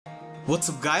What's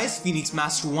up guys, Phoenix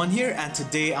Master 1 here, and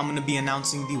today I'm gonna be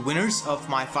announcing the winners of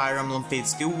my Fire Emblem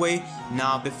Fates giveaway.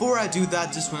 Now before I do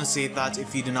that, just wanna say that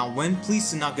if you do not win,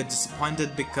 please do not get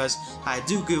disappointed because I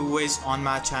do giveaways on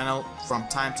my channel from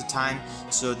time to time,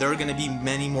 so there are gonna be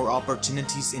many more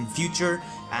opportunities in future.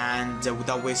 And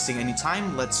without wasting any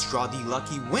time, let's draw the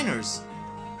lucky winners.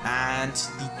 And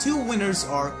the two winners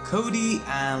are Cody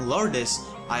and Lourdes.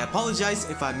 I apologize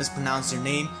if I mispronounced their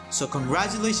name, so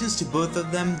congratulations to both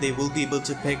of them. They will be able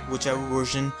to pick whichever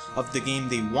version of the game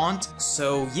they want.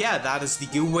 So yeah, that is the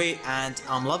giveaway, and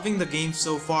I'm loving the game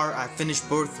so far. I finished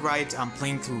Birthright, I'm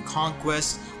playing through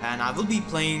Conquest, and I will be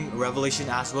playing Revelation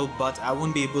as well, but I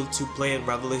won't be able to play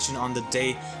Revelation on the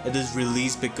day it is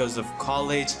released because of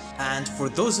college. And for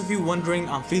those of you wondering,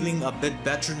 I'm feeling a bit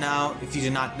better now. If you do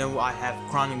not know, I have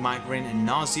chronic migraine and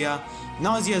nausea.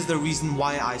 Nausea is the reason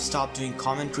why I stopped doing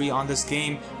commentary on this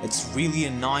game. It's really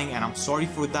annoying and I'm sorry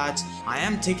for that. I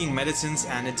am taking medicines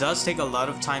and it does take a lot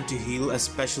of time to heal,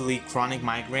 especially chronic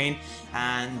migraine,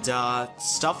 and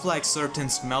stuff like certain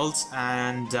smells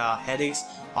and headaches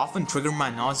often trigger my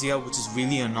nausea, which is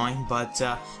really annoying, but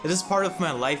it is part of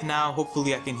my life now.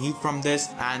 Hopefully I can heal from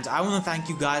this, and I want to thank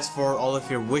you guys for all of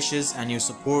your wishes and your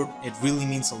support. It really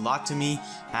means a lot to me,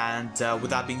 and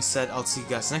with that being said, I'll see you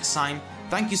guys next time.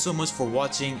 Thank you so much for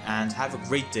watching and have a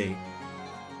great day.